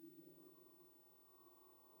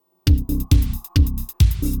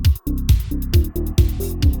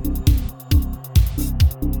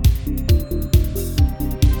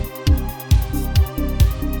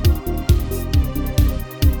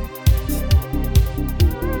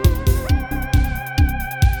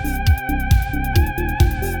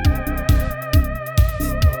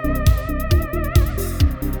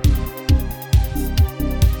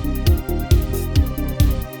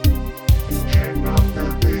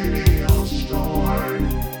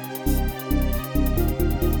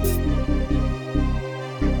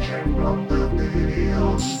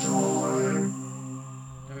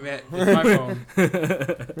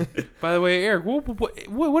By the way, Eric,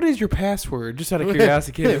 what is your password? Just out of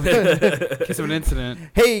curiosity, in case of an incident.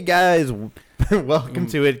 Hey guys, welcome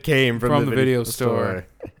to It Came from the Video Store.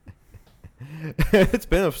 It's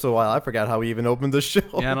been so while. I forgot how we even opened the show.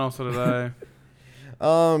 Yeah, no, so did I.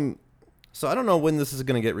 So I don't know when this is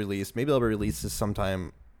gonna get released. Maybe I'll be released this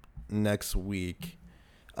sometime next week.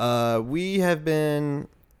 We have been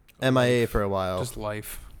MIA for a while. Just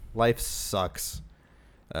life. Life sucks.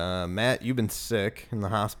 Matt, you've been sick in the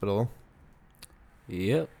hospital.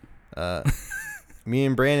 Yep. Me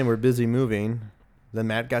and Brandon were busy moving. Then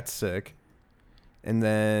Matt got sick. And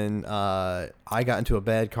then I got into a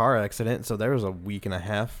bad car accident, so there was a week and a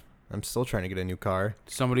half. I'm still trying to get a new car.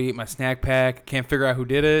 Somebody ate my snack pack. Can't figure out who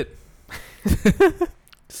did it.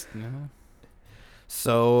 No.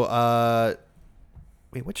 So,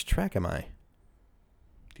 wait, which track am I?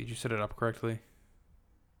 Did you set it up correctly?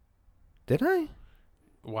 Did I?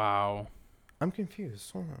 Wow. I'm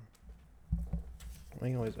confused. Hold on. I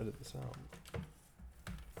can always edit this out.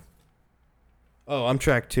 Oh, I'm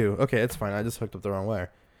track 2. Okay, it's fine. I just hooked up the wrong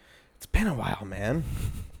wire. It's been a while, man.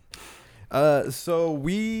 So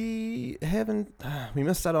we haven't... we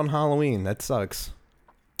missed out on Halloween. That sucks.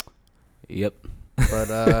 Yep.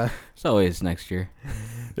 But it's always next year.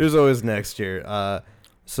 There's always next year.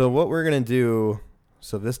 So what we're going to do,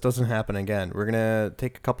 so this doesn't happen again, we're going to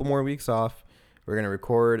take a couple more weeks off. We're going to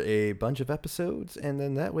record a bunch of episodes, and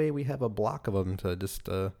then that way we have a block of them to just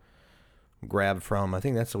grab from. I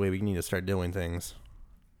think that's the way we need to start doing things.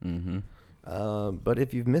 Mm-hmm. But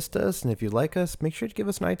if you've missed us and if you like us, make sure to give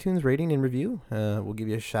us an iTunes rating and review. We'll give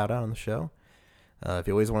you a shout out on the show. If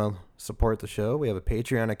you always want to support the show, we have a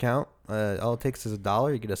Patreon account. All it takes is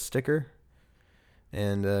 $1. You get a sticker,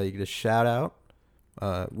 and you get a shout out.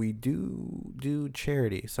 We do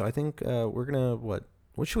charity, so I think we're gonna what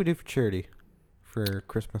should we do for charity for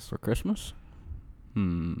Christmas? For Christmas? You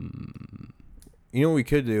know what we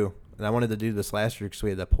could do, and I wanted to do this last year because we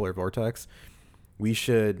had that polar vortex. We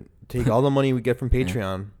should take all the money we get from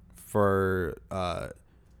Patreon for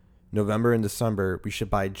November and December. We should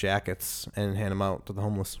buy jackets and hand them out to the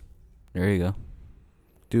homeless. There you go.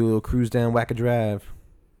 Do a little cruise down Wacka Drive.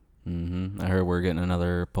 Mm-hmm. I heard we're getting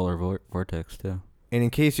another polar vortex, too. And in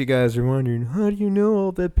case you guys are wondering, how do you know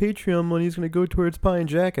all that Patreon money is going to go towards buying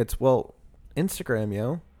jackets? Well, Instagram,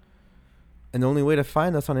 yo. And the only way to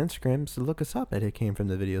find us on Instagram is to look us up at It Came From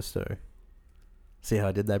The Video Store. See how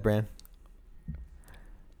I did that, Bran?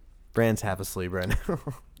 Bran's half asleep right now.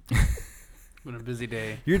 It's been a busy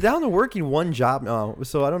day. You're down to working one job now,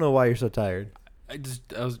 so I don't know why you're so tired.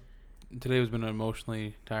 Today has been an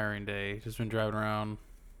emotionally tiring day. Just been driving around.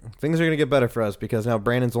 Things are going to get better for us because now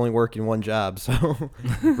Brandon's only working one job, so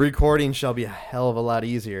recording shall be a hell of a lot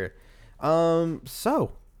easier.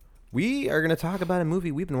 So we are going to talk about a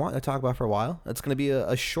movie we've been wanting to talk about for a while. It's going to be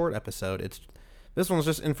a short episode. This one's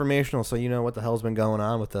just informational, so you know what the hell's been going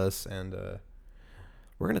on with us, and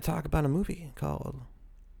we're going to talk about a movie called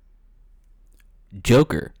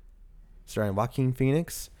Joker. Starring Joaquin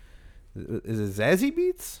Phoenix. Is it Zazie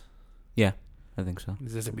Beetz? Yeah, I think so.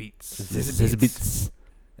 Zazie Beetz. Zazie Beetz.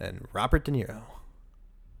 And Robert De Niro.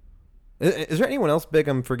 Is there anyone else big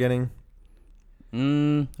I'm forgetting?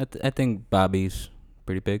 I think Bobby's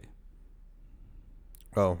pretty big.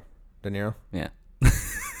 Oh, De Niro? Yeah.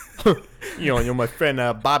 You're my friend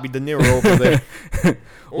Bobby De Niro over there.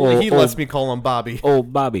 Only he lets me call him Bobby. Oh,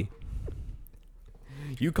 Bobby.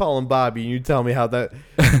 You call him Bobby, and you tell me how that...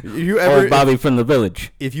 Or Bobby from the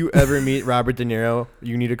Village. If you ever meet Robert De Niro,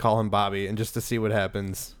 you need to call him Bobby, and just to see what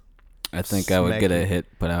happens. I think I would get a hit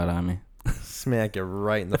put out on me. Smack you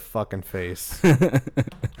right in the fucking face.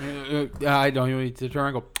 I don't even need to turn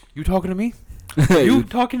around and go, you talking to me? You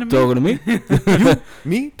talking to me? Talking to me? You?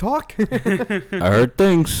 Me? Talk? I heard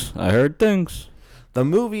things. The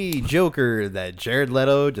movie Joker that Jared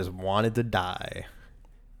Leto just wanted to die.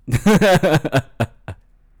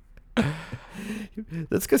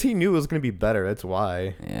 That's because he knew it was going to be better. That's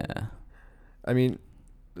why. Yeah. I mean,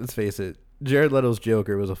 let's face it. Jared Leto's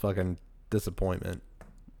Joker was a fucking disappointment.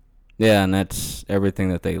 Yeah, and that's everything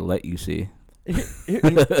that they let you see.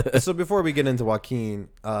 So before we get into Joaquin,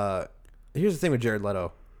 here's the thing with Jared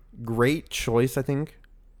Leto. Great choice, I think.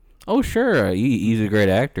 Oh, sure. He's a great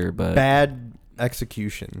actor, but... Bad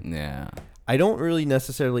execution. Yeah. I don't really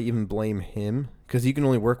necessarily even blame him, because you can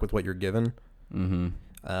only work with what you're given. Mm-hmm.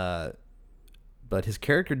 But his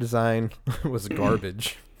character design was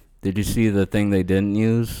garbage. Did you see the thing they didn't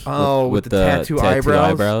use? Oh, with the tattoo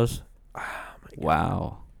eyebrows? Oh,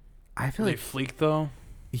 wow. I feel They like fleek, though?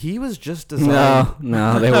 he was just designed...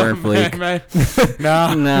 No, they weren't fleek.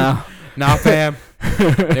 No. No. Nah, fam.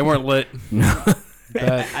 They weren't lit. No.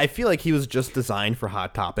 I feel like he was just designed for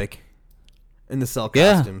Hot Topic and to sell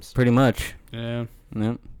Yeah, costumes. pretty much. Yeah.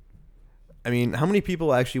 Yep. I mean, how many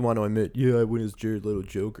people actually want to admit, yeah, I went as Jared Leto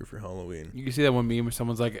Joker for Halloween? You can see that one meme where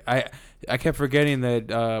someone's like, I kept forgetting that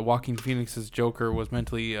Joaquin Phoenix's Joker was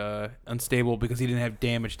mentally unstable because he didn't have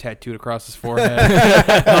damage tattooed across his forehead.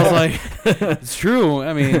 I was like, it's true.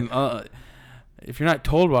 I mean, if you're not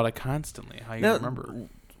told about it constantly, how you remember?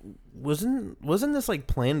 Wasn't this like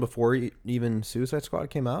planned before even Suicide Squad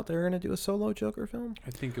came out? They were gonna do a solo Joker film. I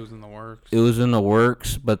think it was in the works. It was in the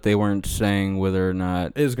works, but they weren't saying whether or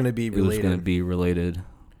not It was gonna be it was related. going to be related.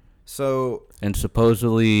 So And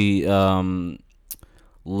supposedly,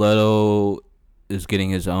 Leto is getting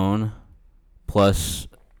his own. Plus,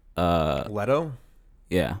 Leto?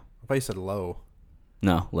 yeah, I thought you said Low.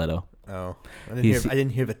 no, Leto. Oh, I He's- didn't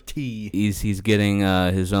hear the T. He's getting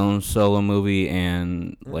his own solo movie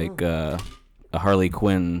and like a Harley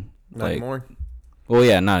Quinn. Not like, anymore. well,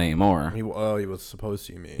 yeah, not anymore. He was supposed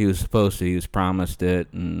to. You mean? He was supposed to. He was promised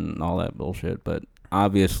it and all that bullshit. But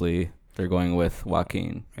obviously, they're going with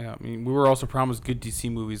Joaquin. Yeah, I mean, we were also promised good DC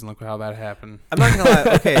movies, and look how that happened. I'm not gonna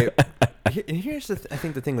lie. Okay, and here's I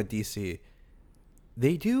think the thing with DC,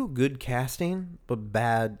 they do good casting but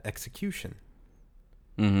bad execution.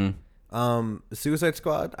 Mm-hmm. Suicide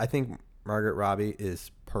Squad, I think Margaret Robbie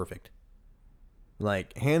is perfect.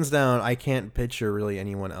 Like, hands down, I can't picture really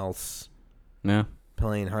anyone else Yeah.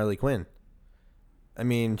 playing Harley Quinn. I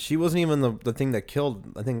mean, she wasn't even the thing that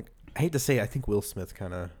killed. I hate to say it, I think Will Smith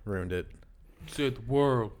kind of ruined it. Save the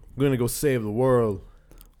world. We're gonna go save the world.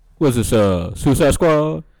 Was this Suicide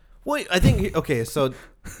Squad? Wait, I think okay. So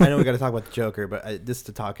I know we got to talk about the Joker, but just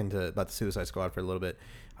to talk about the Suicide Squad for a little bit.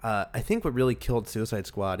 I think what really killed Suicide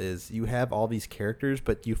Squad is you have all these characters,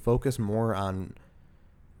 but you focus more on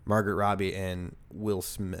Margaret Robbie and Will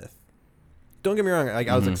Smith. Don't get me wrong. Like,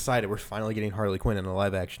 I was excited. We're finally getting Harley Quinn in a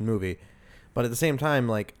live action movie, but at the same time,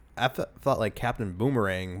 like I thought like Captain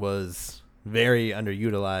Boomerang was very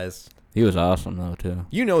underutilized. He was awesome though too.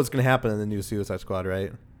 You know what's gonna happen in the new Suicide Squad,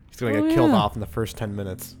 right? He's gonna get killed off in the first 10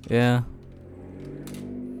 minutes. Yeah.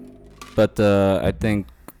 But I think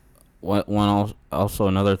also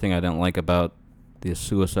another thing I didn't like about the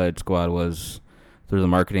Suicide Squad was through the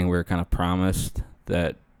marketing we were kind of promised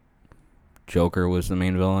that Joker was the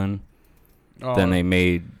main villain. Oh, Then they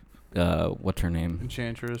made what's her name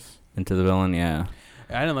Enchantress. into the villain. Yeah.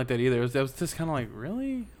 I didn't like that either. That was just kind of like,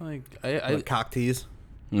 really? Like, Like cock tease.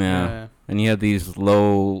 Yeah. And you had these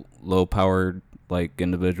low powered like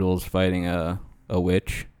individuals fighting a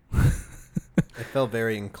witch. It felt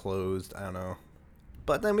very enclosed. I don't know.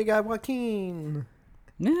 But then we got Joaquin.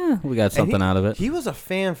 Yeah, we got something out of it. He was a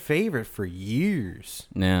fan favorite for years.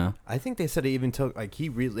 Yeah. I think they said it even took like they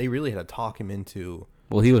really had to talk him into.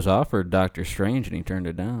 Well, he was offered Doctor Strange and he turned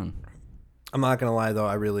it down. I'm not gonna lie though,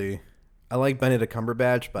 I like Benedict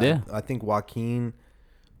Cumberbatch, but Yeah. I think Joaquin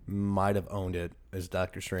might have owned it as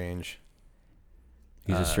Doctor Strange.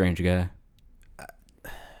 He's a strange guy.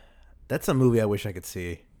 That's a movie I wish I could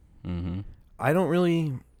see. Mm-hmm. I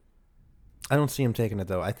don't see him taking it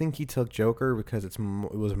though. I think he took Joker because it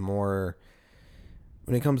was more.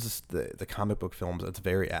 When it comes to the comic book films, it's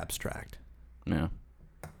very abstract. Yeah.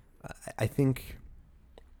 I think,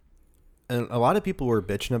 and a lot of people were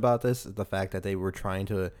bitching about this, the fact that they were trying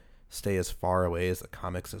to stay as far away as the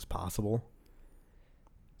comics as possible.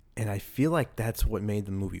 And I feel like that's what made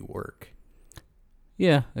the movie work.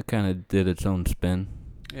 Yeah, it kind of did its own spin.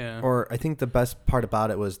 Yeah. Or I think the best part about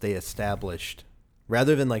it was they established,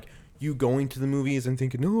 rather than like you going to the movies and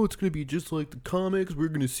thinking, no, it's going to be just like the comics, we're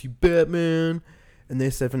going to see Batman. And they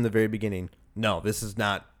said from the very beginning, no, this is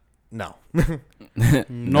not, no.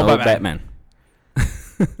 No Batman.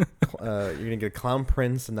 You're going to get a Clown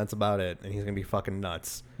Prince and that's about it. And he's going to be fucking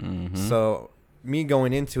nuts. Mm-hmm. So me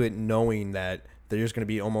going into it knowing that there's going to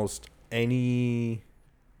be almost any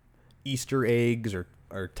Easter eggs or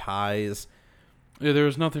ties. Yeah, there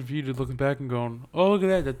was nothing for you to looking back and going, oh, look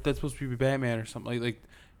at that. That's supposed to be Batman or something. Like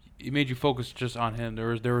it made you focus just on him.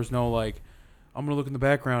 There was no like, I'm gonna look in the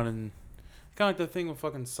background and kind of like the thing with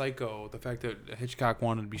fucking Psycho. The fact that Hitchcock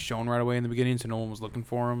wanted to be shown right away in the beginning, so no one was looking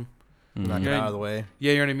for him. Knock it Yeah. out of the way.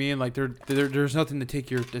 Yeah, you know what I mean. Like there's nothing to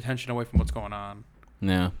take your attention away from what's going on.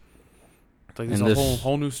 Yeah. It's like there's And a this-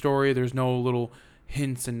 whole new story. There's no little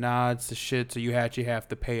hints and nods to shit, so you actually have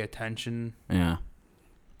to pay attention. Yeah.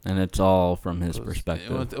 And it's all from his Well,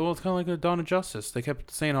 perspective. it's kind of like a Dawn of Justice. They kept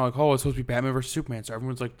saying, "Oh, like, oh, it's supposed to be Batman versus Superman." So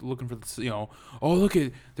everyone's like looking for this, oh, look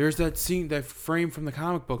at there's that scene, that frame from the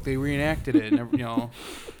comic book. They reenacted it, and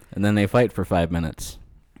And then they fight for 5 minutes.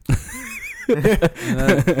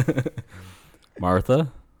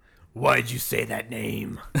 Martha? Why'd you say that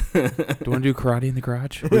name? Do you want to do karate in the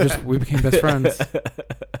garage? We became best friends.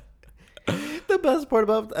 The best part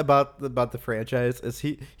about the franchise is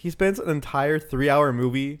he spends an entire 3-hour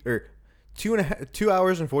movie or 2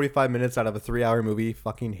 hours and 45 minutes out of a 3-hour movie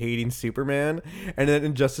fucking hating Superman, and then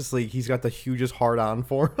in Justice League he's got the hugest hard on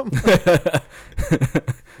for him.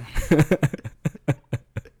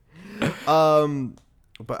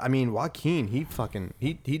 But I mean Joaquin, he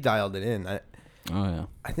dialed it in. Oh yeah.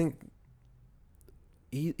 I think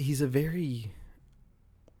he's a very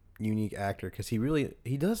unique actor because he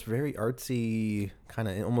does very artsy kind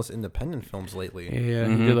of almost independent films lately. Yeah,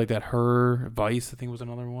 he did like that. Her Vice, I think, was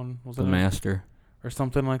another one. Was The it Master. or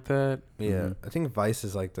something like that? Yeah, I think Vice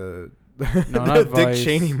is like the not Dick Vice.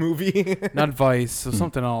 Cheney movie. Not Vice, so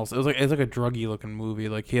something else. It's like a druggy looking movie.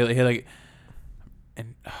 Like he had like,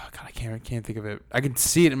 and oh God, I can't think of it. I can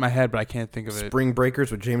see it in my head, but I can't think of it. Spring Breakers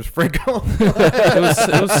with James Franco.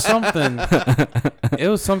 It was something. It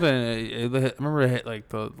was something. I remember it had, like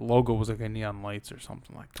the logo was like a neon lights or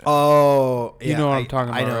something like that. Oh, yeah, You know what I'm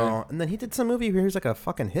talking I about, know. right? And then he did some movie where he's like a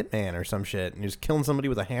fucking hitman or some shit, and he was killing somebody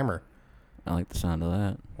with a hammer. I like the sound of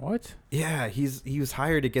that. What? Yeah, he was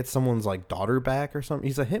hired to get someone's like daughter back or something.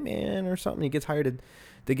 He's a hitman or something. He gets hired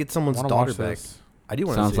to get someone's Wanna daughter watch back. this. I do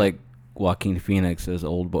want to. Sounds like Joaquin Phoenix as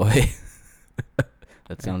Old Boy.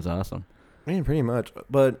 That sounds awesome. I mean, pretty much.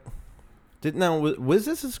 But was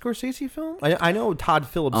this a Scorsese film? I know Todd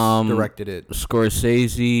Phillips directed it.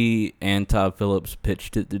 Scorsese and Todd Phillips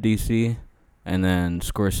pitched it to DC, and then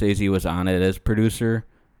Scorsese was on it as producer,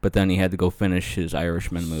 but then he had to go finish his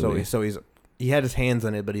Irishman movie. So he had his hands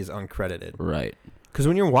on it, but he's uncredited. Right. Because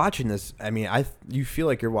when you're watching this, I mean, you feel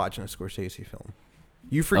like you're watching a Scorsese film.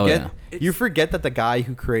 You forget you forget that the guy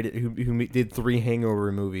who did 3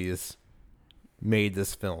 Hangover movies made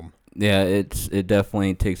this film. Yeah, it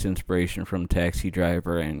definitely takes inspiration from Taxi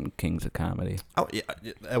Driver and Kings of Comedy. Oh yeah,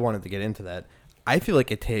 I wanted to get into that. I feel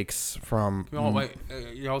like it takes from.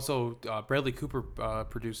 You also Bradley Cooper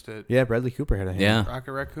produced it. Yeah, Bradley Cooper had a hand. Yeah.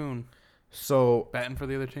 Rocket Raccoon So batting for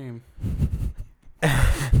the other team.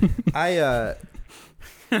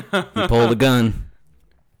 He pulled a gun.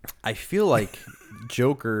 I feel like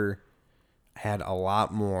Joker had a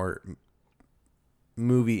lot more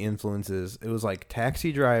movie influences. It was like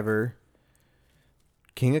Taxi Driver,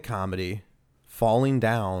 King of Comedy, Falling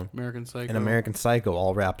Down, American Psycho, and American Psycho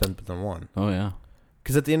all wrapped up in one. Oh yeah.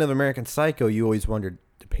 Because at the end of American Psycho, you always wondered,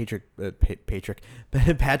 did Patrick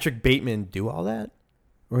Bateman do all that,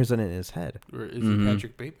 or is it in his head? Or is it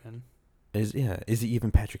Patrick Bateman? Is he even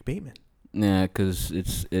Patrick Bateman? Yeah, because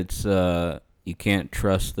it's you can't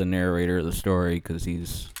trust the narrator of the story because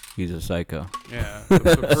he's a psycho. Yeah, the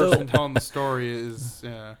person telling the story is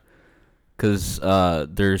Because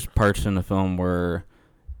there's parts in the film where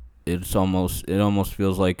it almost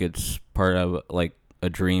feels like it's part of like a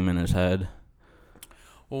dream in his head.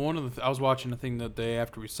 Well, one of the I was watching a thing the day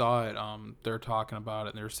after we saw it. They're talking about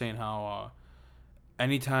it, and they were saying how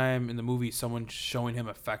anytime in the movie someone's showing him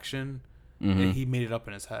affection, he made it up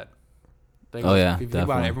in his head. Like, Oh, yeah, if you think about it,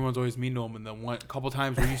 definitely. everyone's always mean to him, and then a couple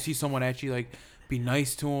times where you see someone actually like be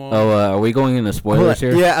nice to him. Oh, are we going into spoilers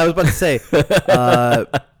here? Yeah, I was about to say.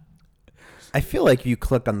 I feel like if you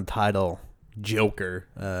click on the title Joker,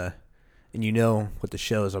 and you know what the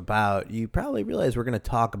show is about, you probably realize we're going to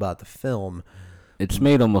talk about the film. It's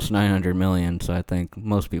made almost $900 million, so I think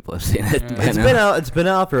most people have seen it. Yeah. by It's now. been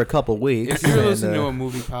out for a couple weeks. If you're and, listening to a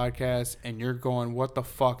movie podcast and you're going, "What the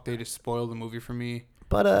fuck? They just spoiled the movie for me."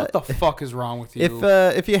 but What the fuck is wrong with you?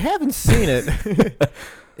 if you haven't seen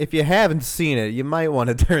it, you might want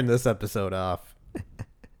to turn this episode off.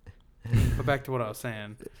 But back to what I was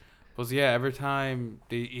saying. Was every time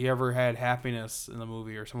he ever had happiness in the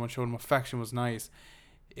movie or someone showed him affection was nice,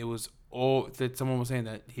 it was that someone was saying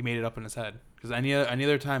that he made it up in his head. Because any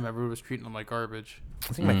other time, everyone was treating him like garbage.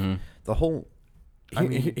 I think the whole. I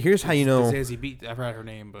mean, here's how you know the Zazie Beetz. I forgot her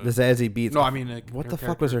name, but the Zazie Beetz. no, I mean like, what her the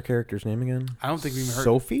fuck was character. her character's name again? I don't think we even heard.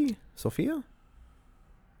 Sophia?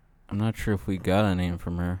 I'm not sure if we got a name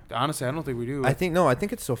from her. Honestly, I don't think we do. I think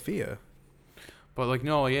it's Sophia. But like,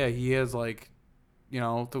 no, yeah, he has like,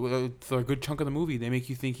 the a good chunk of the movie. They make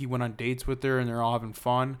you think he went on dates with her and they're all having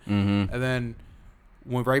fun, and then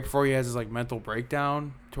right before he has his like mental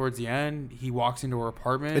breakdown towards the end, he walks into her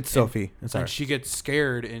apartment. It's Sophie. It's and she gets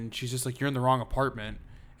scared and she's just like, "You're in the wrong apartment,"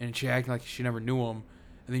 and she acting like she never knew him.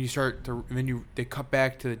 And then they cut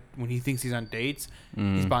back to when he thinks he's on dates.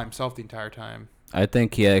 He's by himself the entire time. I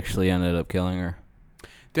think he actually ended up killing her.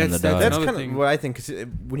 That's That's another kind thing. of what I think. 'Cause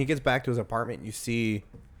when he gets back to his apartment, you see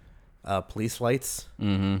police lights.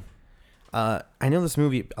 Mm-hmm. I know this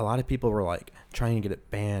movie. A lot of people were like trying to get it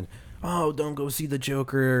banned. oh, don't go see the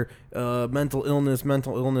Joker, mental illness.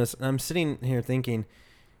 And I'm sitting here thinking,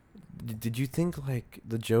 did you think like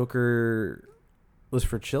the Joker was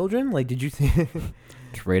for children? Like, did you think?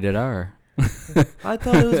 It's rated R. I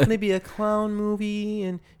thought it was going to be a clown movie,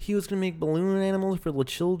 and he was going to make balloon animals for the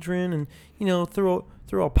children, and throw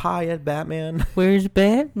a pie at Batman. Where's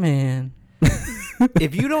Batman?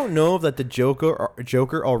 If you don't know that the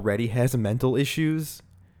Joker already has mental issues,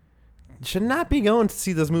 should not be going to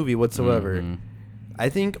see this movie whatsoever. Mhm. I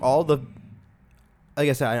think like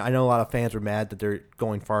I said, I know a lot of fans were mad that they're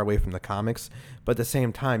going far away from the comics, but at the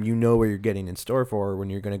same time, you know what you're getting in store for when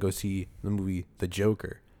you're going to go see the movie The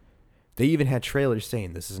Joker. They even had trailers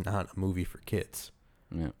saying this is not a movie for kids.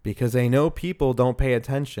 Yeah. Because they know people don't pay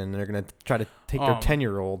attention. They're going to try to take their Oh.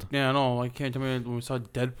 10-year-old. Yeah, I know. Like, can't tell me when we saw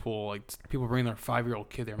Deadpool, like people bringing their 5-year-old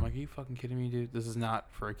kid there. I'm like, are you fucking kidding me, dude? This is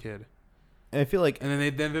not for a kid. And I feel like... And then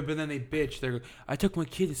they bitch. They're, I took my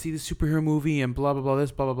kid to see the superhero movie and blah blah blah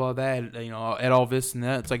this blah blah blah that. At all this and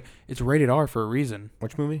that. It's like it's rated R for a reason.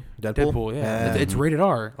 Which movie? Deadpool? Yeah. It's rated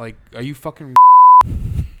R. Like, are you fucking?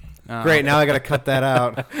 Great, now I got to cut that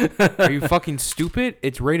out. Are you fucking stupid?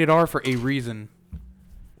 It's rated R for a reason.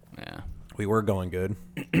 Yeah. We were going good.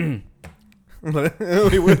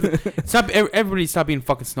 Stop! Everybody, stop being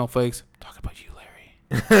fucking snowflakes. Talk about you, Larry.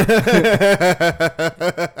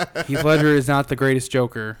 Heath Ledger is not the greatest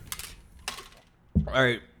Joker. All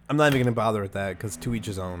right, I'm not even gonna bother with that because to each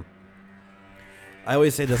his own. I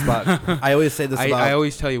always say this about. I always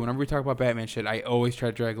tell you whenever we talk about Batman shit, I always try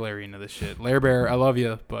to drag Larry into this shit. Larry Bear, I love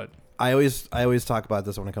you, but I always talk about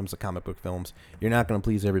this when it comes to comic book films. You're not gonna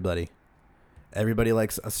please everybody. Everybody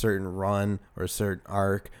likes a certain run or a certain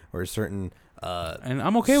arc or a certain. And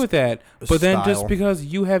I'm okay with that. But then just style. because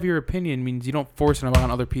you have your opinion means you don't force it upon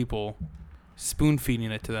other people, spoon feeding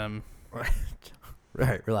it to them.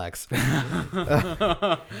 Right, relax. But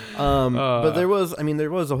there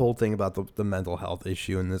was a whole thing about the mental health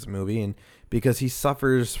issue in this movie, and because he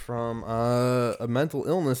suffers from a mental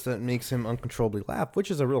illness that makes him uncontrollably laugh, which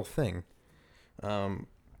is a real thing. Let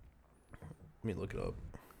me look it up.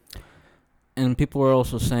 And people are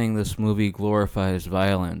also saying this movie glorifies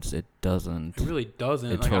violence. It doesn't. It really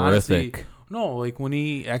doesn't. It's like, horrific. Honestly, no, like when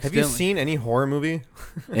he Have accidentally... you seen any horror movie?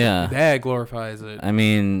 Yeah. That glorifies it. I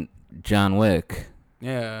mean, John Wick.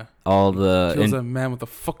 Yeah. All the. Kills a man with a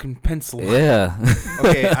fucking pencil. Yeah.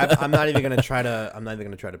 Okay, I'm not even gonna try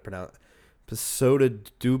to pronounce Pisoda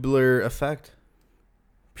Dubler effect.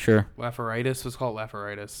 Sure. Lapharitis. It's called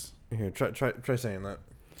Lapharitis. Here, try saying that.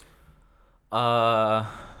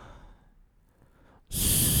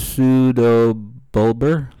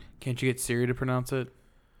 Pseudobulbar. Can't you get Siri to pronounce it?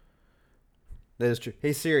 That is true.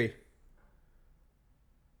 Hey Siri,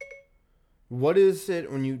 what is it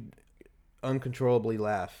when you uncontrollably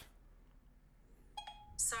laugh?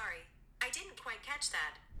 Sorry, I didn't quite catch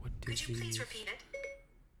that. What Could you please disease? repeat it?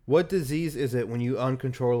 What disease is it when you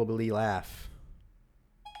uncontrollably laugh?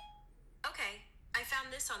 Okay, I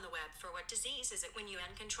found this on the web for what disease is it when you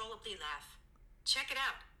uncontrollably laugh. Check it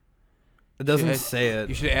out. It doesn't Yeah, say it.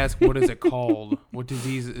 You should ask what is it called? What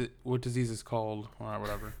disease is called? Or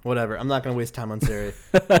whatever. Whatever. I'm not gonna waste time on Siri.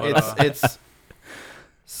 But, It's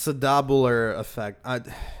Pseudobulbar effect.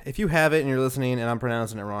 If you have it and you're listening and I'm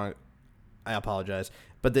pronouncing it wrong, I apologize.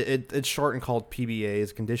 But it's short and called PBA. Is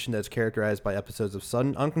a condition that's characterized by episodes of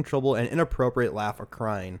sudden, uncontrollable, and inappropriate laugh or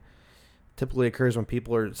crying. Typically occurs when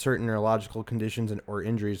people are certain neurological conditions or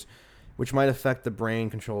injuries, which might affect the brain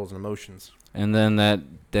controls and emotions. And then that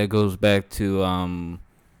goes back to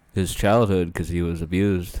his childhood because he was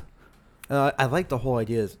abused. I like the whole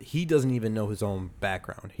idea. Is he doesn't even know his own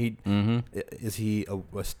background. Mm-hmm. Is he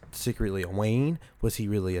was secretly a Wayne? Was he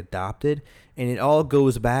really adopted? And it all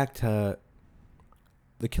goes back to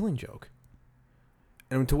The Killing Joke,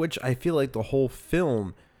 and to which I feel like the whole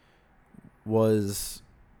film was.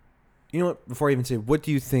 You know what? Before I even say, what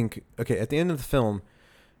do you think? Okay, at the end of the film,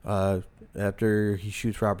 after he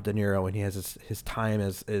shoots Robert De Niro and he has his time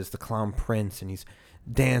as the clown prince and he's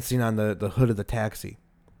dancing on the hood of the taxi.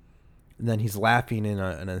 And then he's laughing in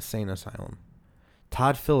an insane asylum.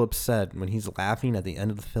 Todd Phillips said when he's laughing at the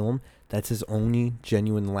end of the film, that's his only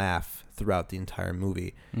genuine laugh throughout the entire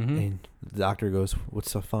movie. Mm-hmm. And the doctor goes,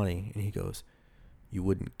 "What's so funny?" And he goes, "You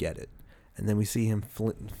wouldn't get it." And then we see him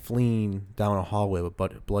fleeing down a hallway with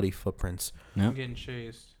bloody footprints, Yep.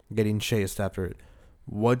 getting chased after it.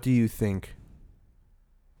 What do you think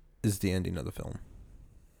is the ending of the film?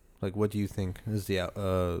 Like, what do you think is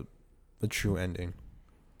the true ending?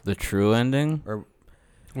 The true ending? Or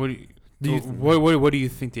What do you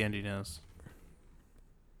think the ending is?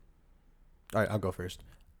 all right, I'll go first.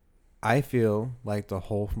 I feel like the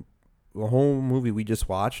whole movie we just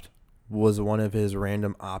watched was one of his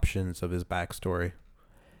random options of his backstory.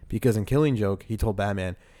 Because in Killing Joke, he told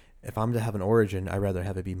Batman, if I'm to have an origin, I'd rather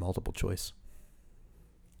have it be multiple choice.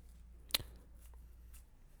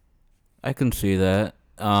 I can see that.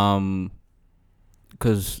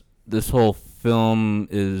 Because this whole film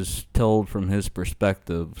is told from his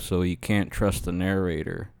perspective, so you can't trust the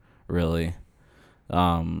narrator, really.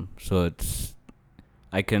 So it's,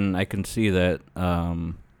 I can see that.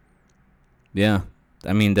 Yeah,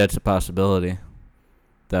 I mean that's a possibility.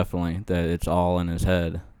 Definitely, that it's all in his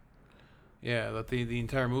head. Yeah, that the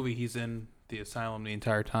entire movie he's in the asylum the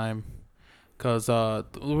entire time. Cause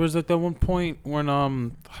was it that one point when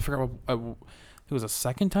I forgot what it was the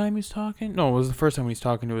second time he's talking? No, it was the first time he's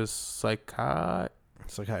talking to his Psychiatrist.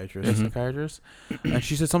 psychiatrist. And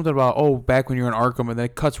she said something about, oh, back when you were in Arkham, and then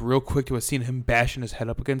it cuts real quick to a scene of him bashing his head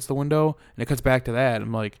up against the window, and it cuts back to that.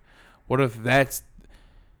 I'm like, what if that's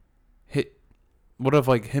hit? What if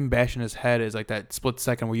like him bashing his head is like that split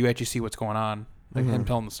second where you actually see what's going on, like him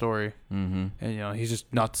telling the story, and he's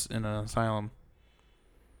just nuts in an asylum.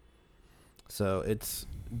 So it's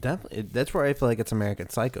definitely, that's where I feel like it's American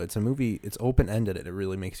Psycho. It's a movie, it's open-ended, and it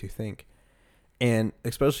really makes you think. And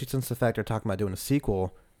especially since the fact they're talking about doing a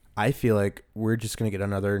sequel, I feel like we're just going to get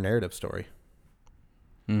another narrative story.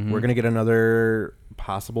 We're going to get another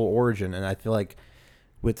possible origin. And I feel like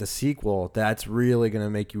with the sequel, that's really going to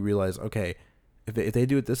make you realize, okay, if they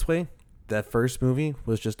do it this way, that first movie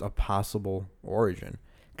was just a possible origin.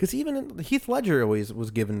 Because even Heath Ledger always was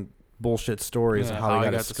given bullshit stories of how he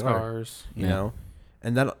got his scars. You know?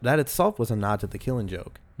 And that itself was a nod to the Killing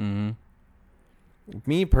Joke.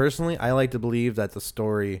 Me personally, I like to believe that the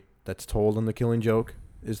story that's told in the Killing Joke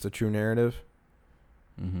is the true narrative.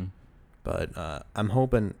 But I'm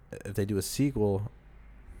hoping if they do a sequel,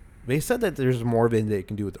 they said that there's more of it they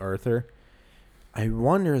can do with Arthur. I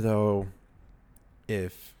wonder though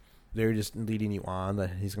if they're just leading you on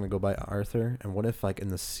that he's gonna go by Arthur, and what if like in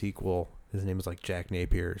the sequel his name is like Jack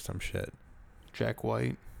Napier or some shit. Jack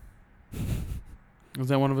White. Was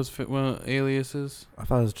that one of his aliases? I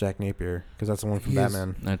thought it was Jack Napier because that's the one from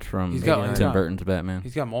Batman. That's from Tim Burton's Batman.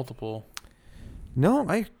 He's got multiple. No,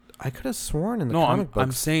 I could have sworn in the comic books.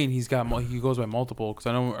 I'm saying he goes by multiple because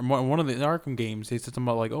I know in one of the Arkham games they said something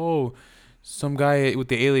about like, oh, some guy with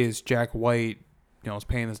the alias Jack White, is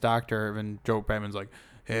paying this doctor, and Joe Batman's like,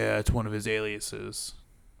 yeah, it's one of his aliases.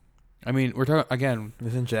 I mean, we're talking again.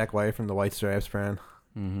 Isn't Jack White from the White Stripes brand?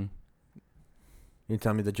 You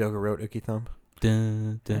tell me the Joker wrote Icky Thump?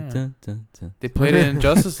 Dun, dun, dun, dun, dun. They played it in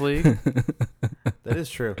Justice League. That is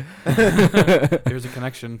true. There's a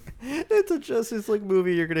connection. It's a Justice League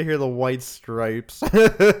movie. You're gonna hear the White Stripes.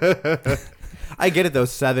 I get it though.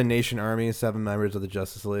 7 Nation Army, 7 members of the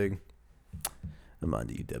Justice League. I'm on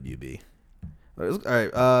to UWB. All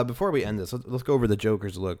right. Before we end this, let's go over the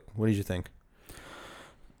Joker's look. What did you think?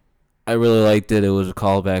 I really liked it. It was a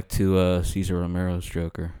callback to Cesar Romero's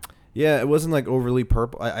Joker. Yeah, it wasn't like overly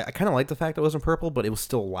purple. I kind of liked the fact it wasn't purple, but it was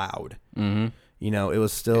still loud. It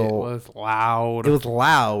was still... It was loud. It was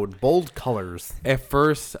loud. Bold colors. At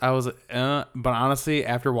first, I was... but honestly,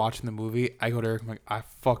 after watching the movie, I go to Eric, I'm like, I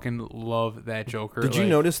fucking love that Joker. Did you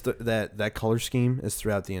notice that color scheme is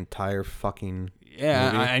throughout the entire fucking movie?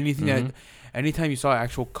 Anything anytime you saw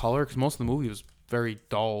actual color, because most of the movie was very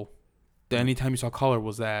dull. Anytime you saw color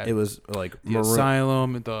was that. It was like... The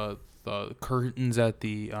asylum, the curtains at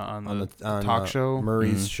the on the talk show,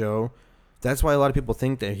 Murray's show. That's why a lot of people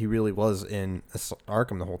think that he really was in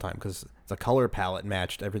Arkham the whole time, because the color palette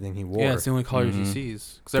matched everything he wore. Yeah, it's the only colors he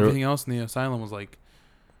sees, because everything else in the asylum was like,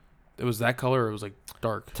 it was that color. Or it was like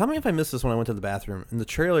dark. Tell me if I missed this when I went to the bathroom. In the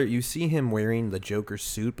trailer, you see him wearing the Joker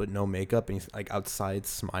suit but no makeup, and he's like outside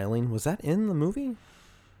smiling. Was that in the movie?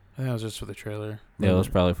 I think that was just for the trailer. Yeah, it was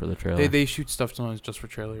probably for the trailer. They shoot stuff sometimes just for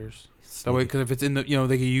trailers. That way, because if it's in the,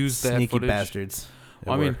 they can use that sneaky footage. Bastards.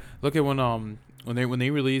 Well, I mean, look at when they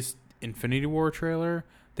released Infinity War trailer,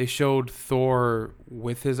 they showed Thor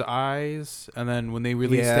with his eyes, and then when they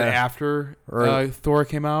released it after Thor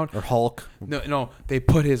came out, or Hulk. No, they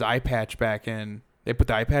put his eye patch back in. They put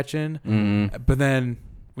the eye patch in, but then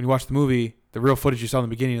when you watch the movie, the real footage you saw in the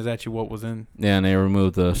beginning is actually what was in. Yeah, and they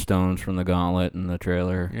removed the stones from the gauntlet in the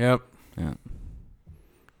trailer. Yep. Yeah.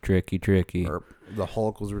 Tricky. Or the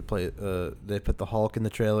Hulk was replaced. They put the Hulk in the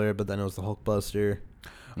trailer, but then it was the Hulkbuster.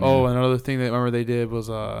 Oh, another thing that remember they did was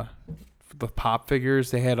the pop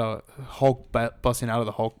figures. They had a Hulk busting out of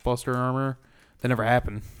the Hulkbuster armor. That never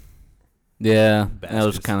happened. Yeah, that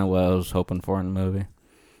was kind of what I was hoping for in the movie.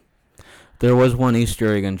 There was one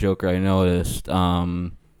Easter egg in Joker I noticed.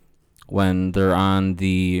 When they're on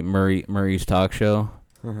the Murray's talk show,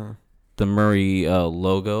 the Murray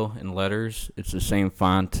logo in letters, it's the same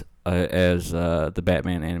font as the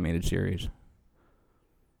Batman animated series.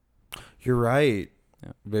 You're right.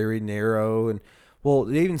 Yeah. Very narrow, and well,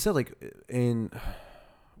 they even said like in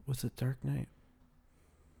was it Dark Knight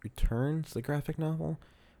Returns, the graphic novel,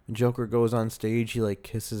 when Joker goes on stage, he like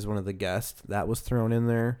kisses one of the guests. That was thrown in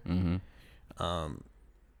there. Mm-hmm.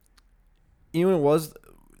 You know, it was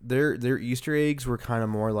their Easter eggs were kind of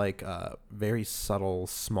more like very subtle,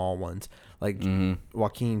 small ones, like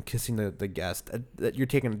Joaquin kissing the guest. That you're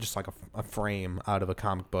taking just like a frame out of a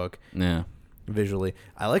comic book. Yeah. Visually,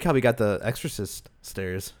 I like how we got the Exorcist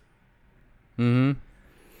stairs. Mm-hmm.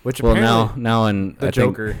 Which Well, apparently now in the I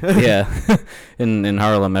Joker. think, yeah, in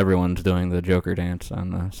Harlem, everyone's doing the Joker dance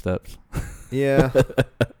on the steps. Yeah.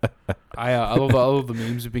 I love the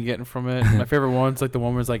memes we've been getting from it. My favorite one's like the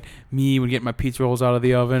one where it's like me when getting my pizza rolls out of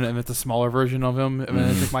the oven, and it's a smaller version of him, and then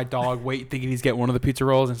it's like my dog thinking he's getting one of the pizza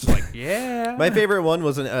rolls, and it's just like, yeah. My favorite one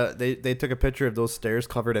was they took a picture of those stairs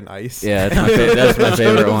covered in ice. Yeah, that's my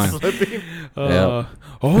favorite one. Slipping.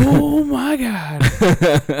 Oh my god.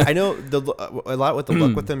 I know a lot with the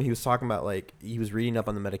look with him. He was talking about like he was reading up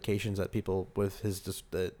on the medications that people with his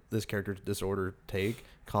this character disorder take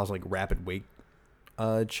cause like rapid weight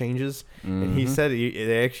changes, and he said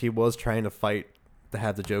it actually was trying to fight to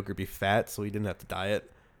have the Joker be fat so he didn't have to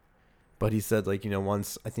diet. But he said like, you know,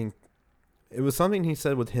 once I think it was something he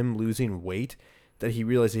said with him losing weight that he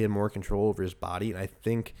realized he had more control over his body, and I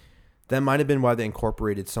think that might have been why they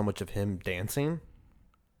incorporated so much of him dancing.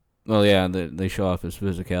 Well, yeah, they show off his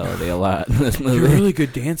physicality a lot in this movie. You're a really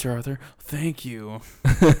good dancer, Arthur. Thank you.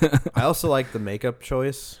 I also like the makeup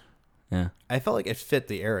choice. Yeah. I felt like it fit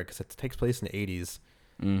the era because it takes place in the 80s.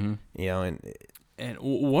 Mm-hmm. You know, And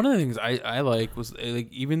one of the things I like was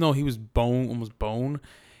like even though he was almost bone,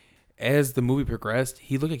 as the movie progressed,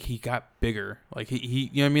 he looked like he got bigger. Like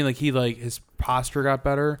he you know what I mean? Like he like his posture got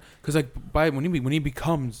better because like when he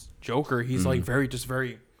becomes Joker, he's like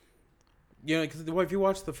very. You know, because if you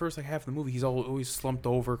watch the first like half of the movie, he's always slumped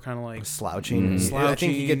over, kind of like slouching. Mm-hmm. I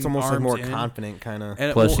think he gets almost like more arms in. confident, kind of.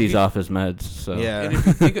 Plus, he's off his meds. So Yeah. And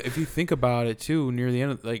if you think about it too, near the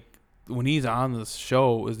end, like when he's on this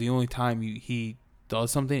show, is the only time he does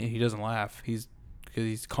something and he doesn't laugh. Because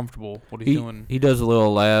he's comfortable what he's doing. He does a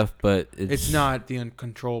little laugh, but It's not the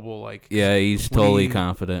uncontrollable like. Yeah, he's totally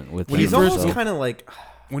confident with. He's almost kind of like.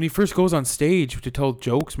 When he first goes on stage to tell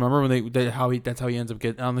jokes, remember when that's how he ends up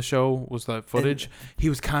getting on the show was the footage. He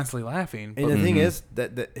was constantly laughing. And the thing is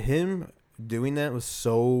that him doing that was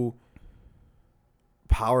so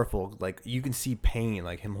powerful. Like you can see pain,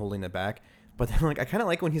 like him holding it back. But then, like I kind of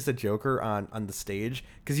like when he's the Joker on the stage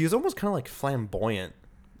because he was almost kind of like flamboyant.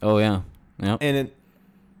 Oh yeah, yeah. And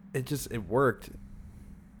it worked.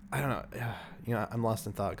 I don't know. You know, I'm lost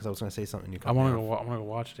in thought because I was gonna say something. I want to go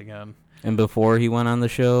watch it again. And before he went on the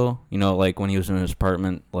show, you know, like when he was in his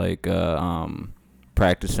apartment, like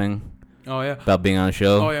practicing. Oh yeah. About being on a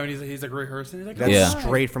show. Oh yeah, when he's like rehearsing. He's like, that's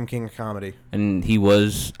straight from King of Comedy. And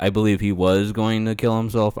I believe he was going to kill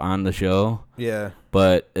himself on the show. Yeah.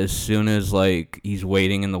 But as soon as like he's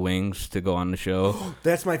waiting in the wings to go on the show,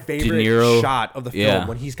 that's my favorite De Niro, shot of the film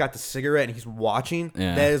when he's got the cigarette and he's watching.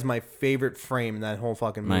 Yeah. That is my favorite frame in that whole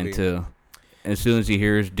fucking movie. Mine too. As soon as he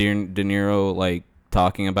hears De Niro like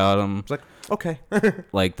talking about him, it's like okay.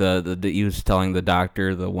 Like the he was telling the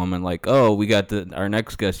doctor, the woman, like, oh, we got our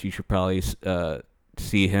next guest. You should probably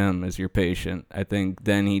see him as your patient. I think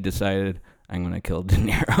then he decided I'm gonna kill De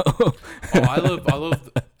Niro. I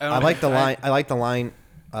like the line. I like the line.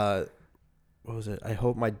 What was it? I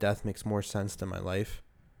hope my death makes more sense than my life.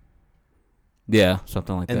 Yeah,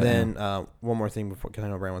 something like that. And then one more thing before, because I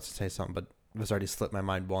know Brian wants to say something, but it was already slipped my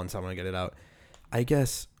mind once. I want to get it out. I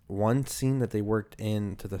guess one scene that they worked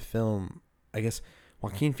into the film, I guess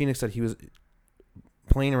Joaquin Phoenix said he was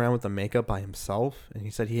playing around with the makeup by himself, and he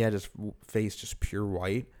said he had his face just pure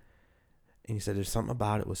white, and he said there's something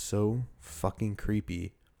about it was so fucking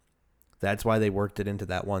creepy. That's why they worked it into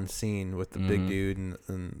that one scene with the big dude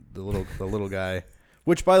and the little guy,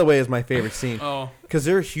 which by the way is my favorite scene. Oh, because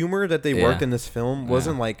their humor that they worked in this film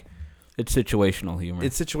wasn't like. It's situational humor.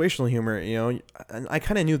 It's situational humor, you know. And I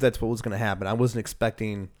kind of knew that's what was going to happen. I wasn't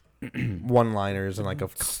expecting one-liners and like a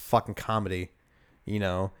fucking comedy, you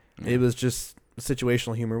know. It was just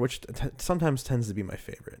situational humor, which sometimes tends to be my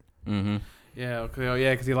favorite. Mm-hmm. Yeah, okay, oh,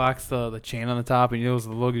 yeah, because he locks the chain on the top, and he knows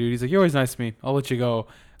the little dude. He's like, "You're always nice to me. I'll let you go."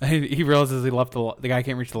 And he realizes he left the guy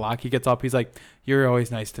can't reach the lock. He gets up. He's like, "You're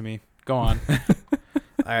always nice to me. Go on."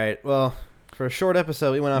 All right. Well, for a short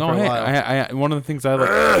episode, we went on for a while. I one of the things I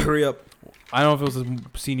like. Hurry up. I don't know if it was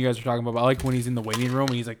a scene you guys were talking about, but I like when he's in the waiting room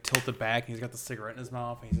and he's like tilted back and he's got the cigarette in his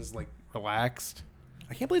mouth and he's just like relaxed.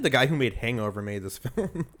 I can't believe the guy who made Hangover made this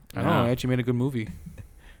film. I know. He actually made a good movie.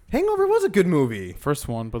 Hangover was a good movie. First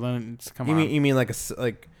one, but then it's come You on. mean like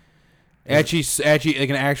Actually, like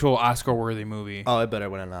an actual Oscar-worthy movie. Oh, I bet I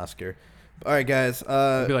win an Oscar. All right, guys.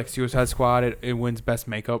 It'd be like Suicide Squad. It wins best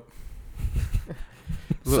makeup.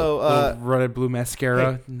 So, little red blue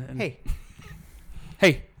mascara.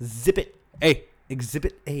 Hey, zip it. hey.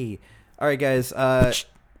 Exhibit A. All right, guys.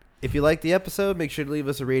 If you liked the episode, make sure to leave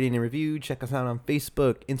us a rating and review. Check us out on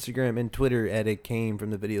Facebook, Instagram, and Twitter at It Came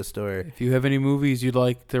From The Video Store. If you have any movies you'd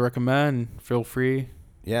like to recommend, feel free.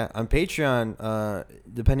 Yeah, on Patreon,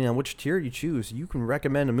 depending on which tier you choose, you can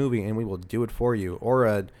recommend a movie and we will do it for you. Or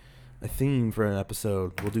a theme for an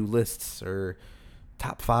episode. We'll do lists or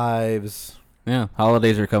top fives. Yeah,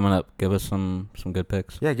 holidays are coming up. Give us some good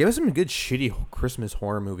picks. Yeah, give us some good shitty Christmas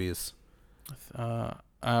horror movies. We've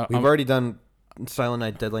I'm- already done Silent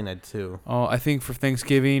Night, Deadly Night 2. Oh, I think for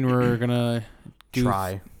Thanksgiving we're gonna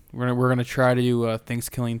Try. We're gonna try to do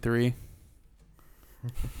Thanksgiving 3.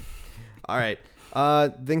 All right.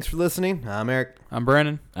 Thanks for listening. I'm Eric. I'm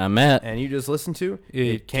Brandon. I'm Matt. And you just listened to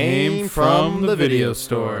It came from the video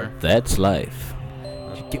store. That's life.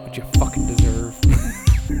 You get what you fucking deserve.